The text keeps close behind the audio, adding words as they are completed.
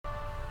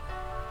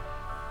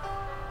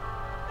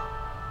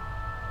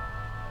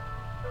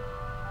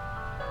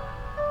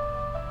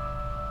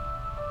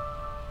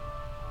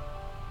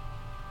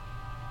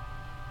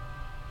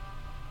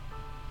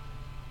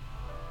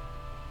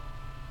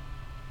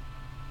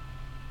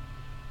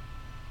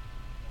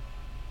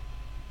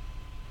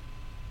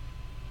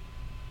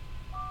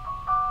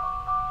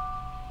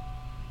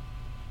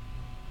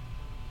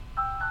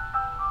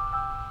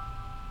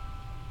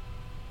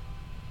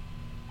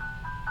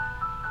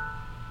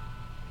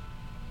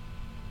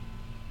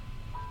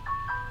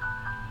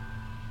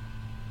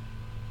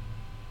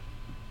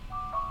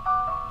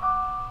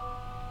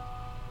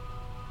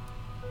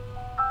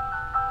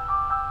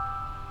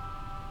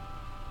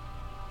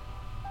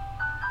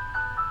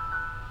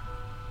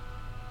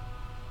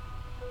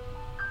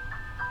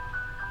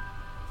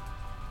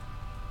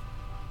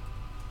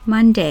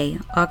Monday,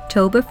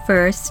 October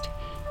 1st,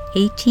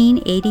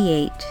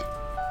 1888.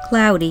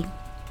 Cloudy.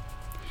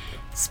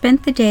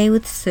 Spent the day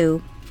with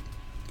Sue.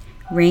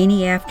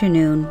 Rainy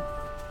afternoon.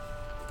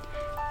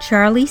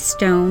 Charlie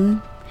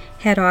Stone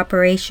had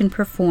operation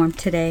performed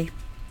today.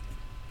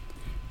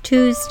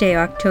 Tuesday,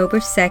 October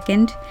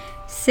 2nd,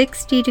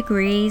 60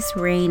 degrees,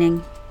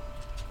 raining.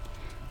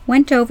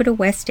 Went over to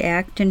West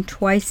Acton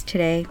twice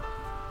today.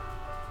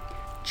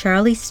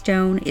 Charlie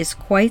Stone is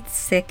quite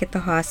sick at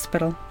the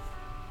hospital.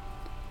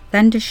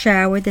 Thunder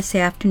shower this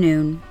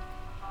afternoon.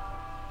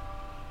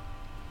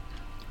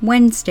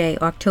 Wednesday,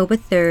 October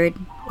 3rd,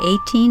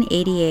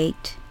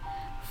 1888,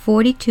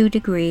 42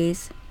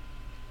 degrees.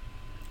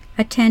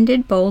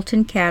 Attended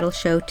Bolton Cattle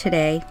Show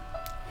today.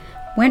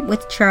 Went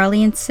with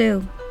Charlie and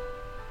Sue.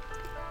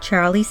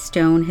 Charlie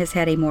Stone has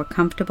had a more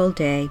comfortable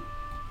day.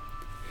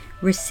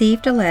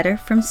 Received a letter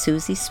from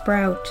Susie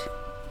Sprout.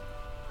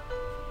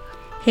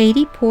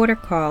 Haiti Porter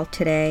called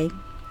today,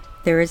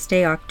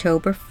 Thursday,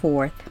 October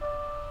 4th.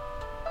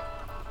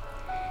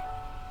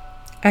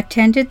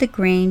 Attended the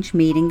Grange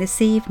meeting this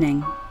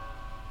evening.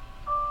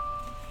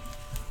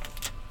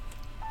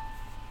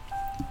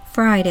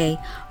 Friday,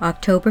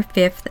 October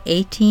 5th,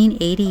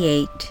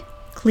 1888.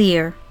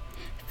 Clear,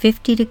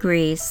 50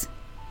 degrees.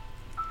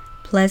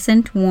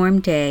 Pleasant, warm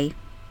day.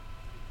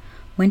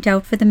 Went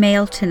out for the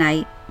mail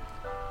tonight.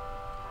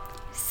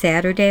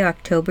 Saturday,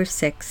 October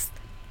 6th.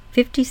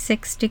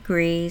 56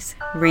 degrees,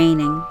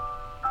 raining.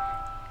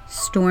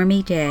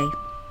 Stormy day.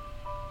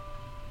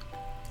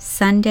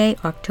 Sunday,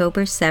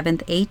 October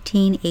 7th,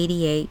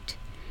 1888.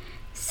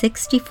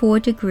 64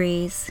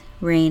 degrees,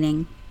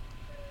 raining.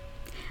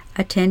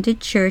 Attended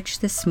church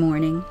this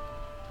morning.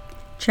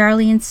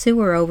 Charlie and Sue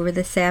are over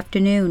this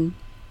afternoon.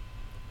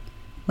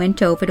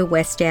 Went over to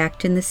West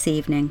Acton this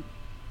evening.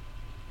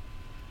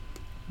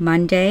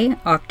 Monday,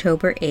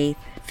 October 8th,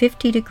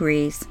 50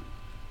 degrees.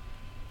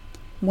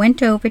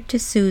 Went over to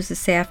Sue's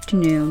this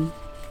afternoon.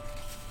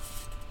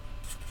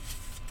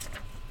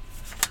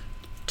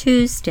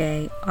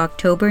 Tuesday,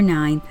 October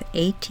 9th,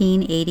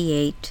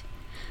 1888,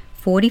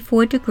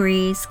 44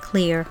 degrees,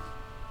 clear.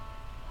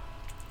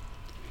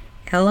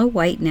 Ella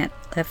Whitenet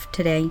left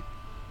today.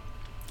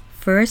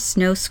 First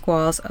snow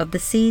squalls of the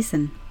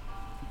season.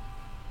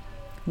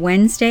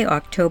 Wednesday,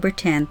 October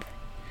 10th,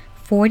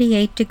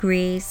 48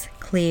 degrees,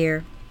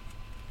 clear.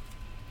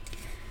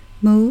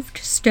 Moved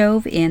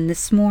stove in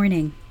this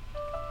morning.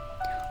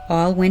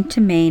 All went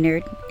to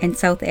Maynard and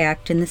South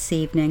Acton this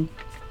evening.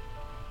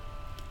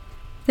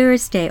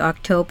 Thursday,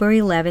 October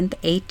 11th,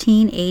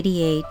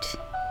 1888.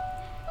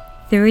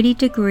 30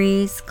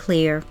 degrees,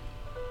 clear.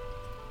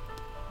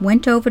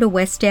 Went over to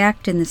West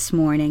Acton this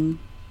morning.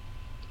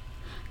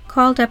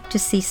 Called up to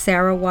see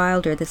Sarah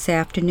Wilder this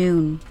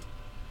afternoon.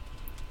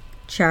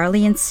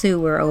 Charlie and Sue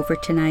were over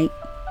tonight.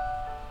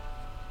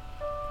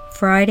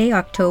 Friday,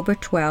 October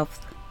 12th.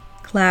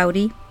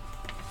 Cloudy,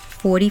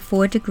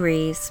 44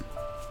 degrees.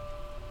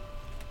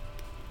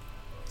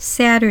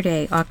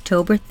 Saturday,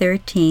 October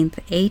 13th,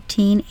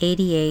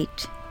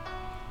 1888.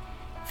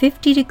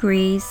 50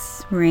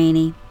 degrees,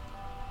 rainy.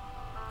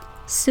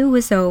 Sue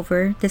is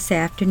over this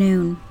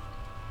afternoon.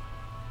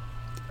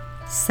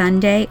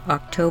 Sunday,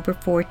 October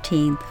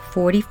 14th,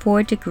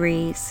 44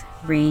 degrees,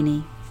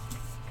 rainy.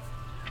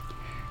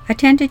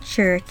 Attended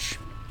church.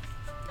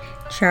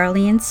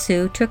 Charlie and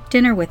Sue took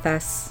dinner with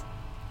us.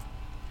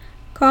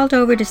 Called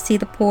over to see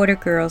the Porter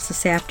girls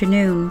this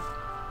afternoon.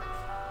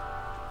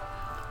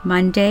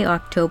 Monday,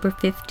 October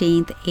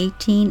 15th,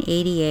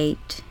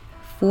 1888,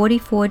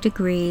 44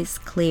 degrees,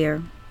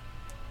 clear.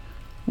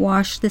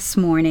 Washed this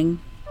morning.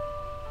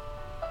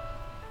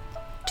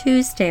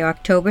 Tuesday,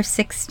 October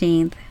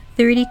 16th,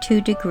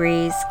 32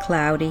 degrees,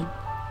 cloudy.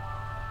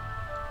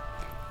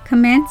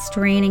 Commenced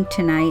raining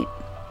tonight.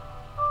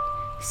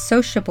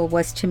 Sociable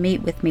was to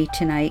meet with me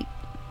tonight.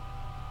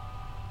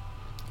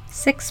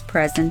 6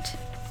 present.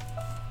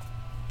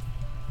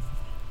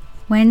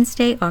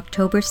 Wednesday,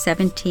 October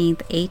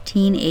 17th,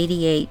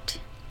 1888.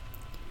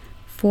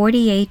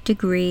 48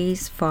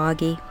 degrees,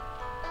 foggy.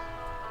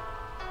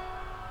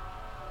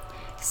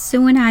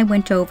 Sue and I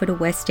went over to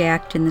West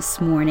Acton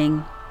this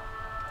morning.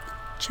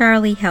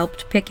 Charlie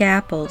helped pick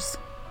apples.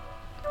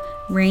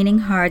 Raining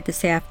hard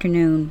this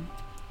afternoon.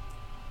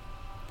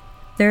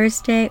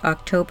 Thursday,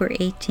 October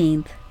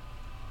 18th.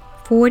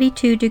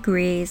 42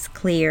 degrees,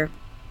 clear.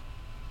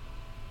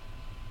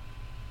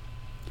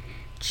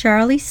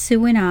 Charlie,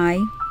 Sue, and I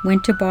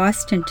went to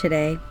Boston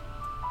today.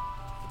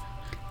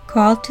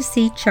 Called to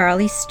see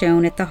Charlie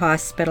Stone at the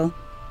hospital.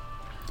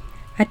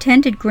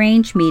 Attended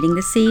Grange meeting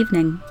this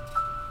evening.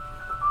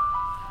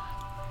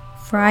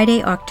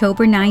 Friday,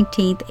 October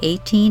 19th,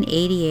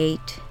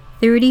 1888,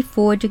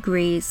 34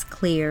 degrees,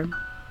 clear.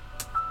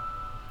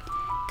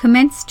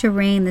 Commenced to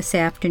rain this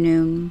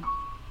afternoon.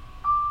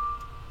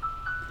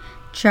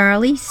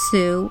 Charlie,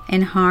 Sue,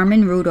 and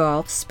Harmon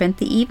Rudolph spent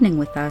the evening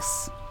with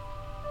us.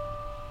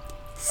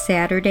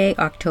 Saturday,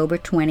 October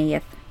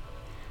 20th,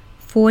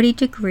 40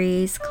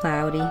 degrees,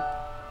 cloudy.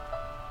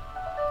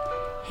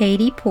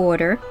 Haiti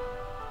Porter,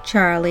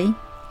 Charlie,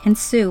 and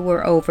Sue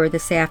were over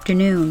this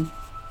afternoon.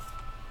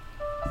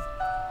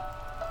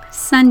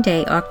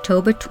 Sunday,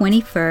 October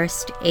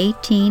 21st,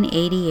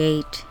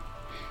 1888.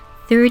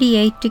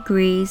 38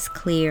 degrees,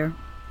 clear.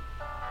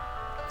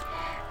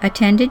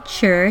 Attended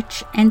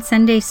church and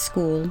Sunday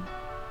school.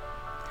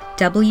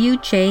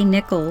 W.J.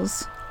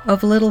 Nichols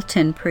of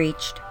Littleton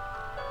preached.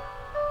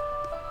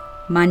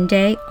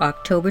 Monday,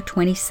 October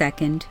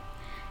 22nd.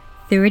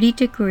 30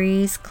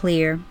 degrees,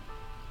 clear.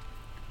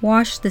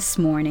 Washed this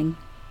morning.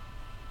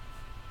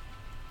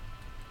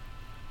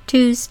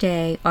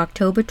 Tuesday,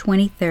 October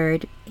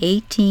 23rd,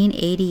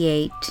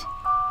 1888.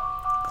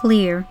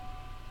 Clear.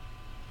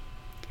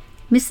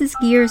 Mrs.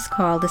 Gears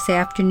called this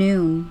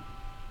afternoon.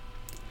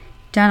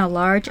 Done a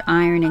large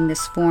ironing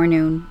this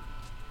forenoon.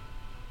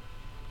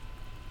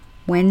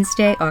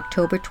 Wednesday,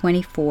 October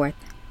 24th.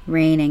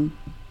 Raining.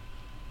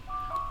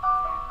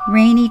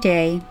 Rainy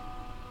day.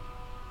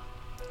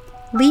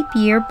 Leap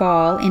year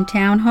ball in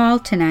town hall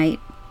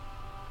tonight.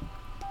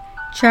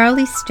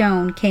 Charlie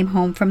Stone came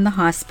home from the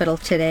hospital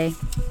today.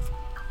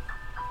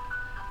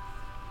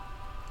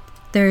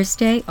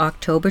 Thursday,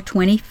 October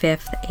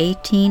 25th,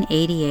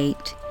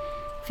 1888.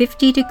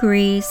 50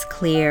 degrees,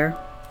 clear.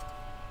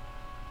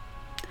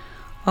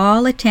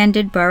 All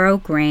attended Borough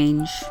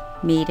Grange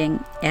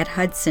meeting at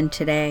Hudson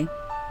today.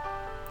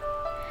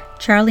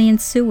 Charlie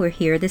and Sue were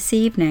here this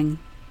evening.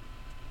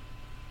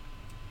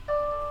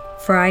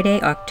 Friday,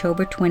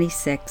 October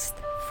 26th,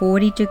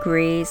 40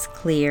 degrees,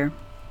 clear.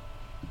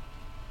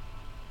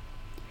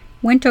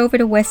 Went over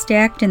to West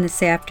Acton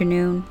this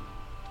afternoon.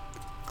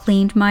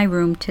 Cleaned my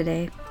room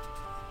today.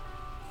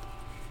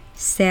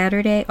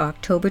 Saturday,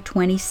 October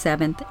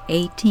 27th,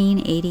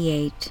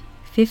 1888.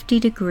 50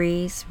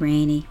 degrees,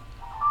 rainy.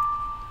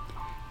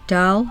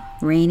 Dull,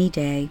 rainy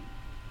day.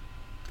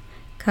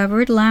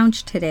 Covered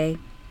lounge today.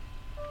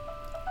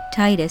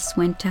 Titus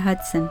went to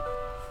Hudson.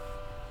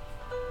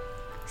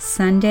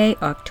 Sunday,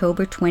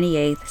 October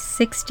 28th,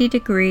 60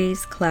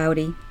 degrees,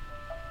 cloudy.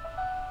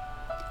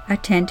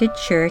 Attended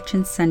church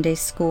and Sunday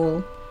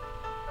school.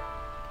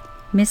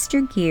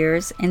 Mr.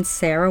 Gears and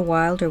Sarah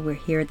Wilder were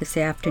here this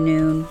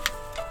afternoon.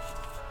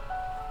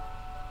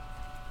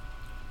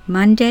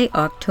 Monday,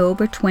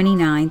 October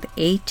 29th,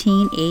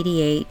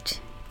 1888.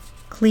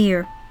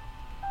 Clear.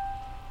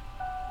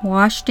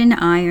 Washed and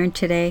ironed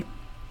today.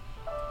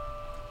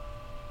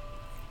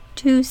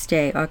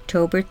 Tuesday,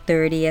 October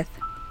 30th.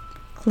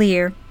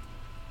 Clear.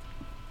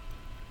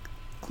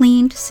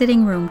 Cleaned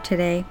sitting room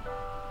today.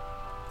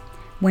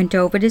 Went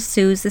over to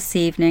Sue's this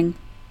evening.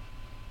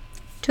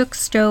 Took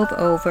stove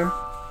over.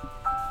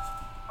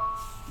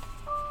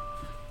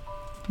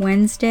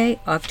 Wednesday,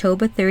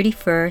 October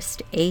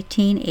 31st,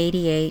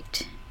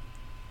 1888.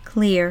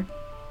 Clear.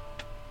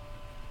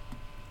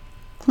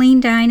 Clean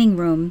dining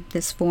room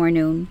this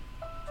forenoon.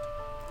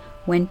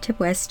 Went to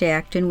West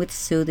Acton with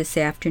Sue this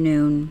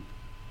afternoon.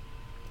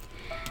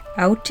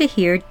 Out to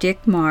hear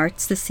Dick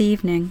Martz this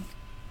evening.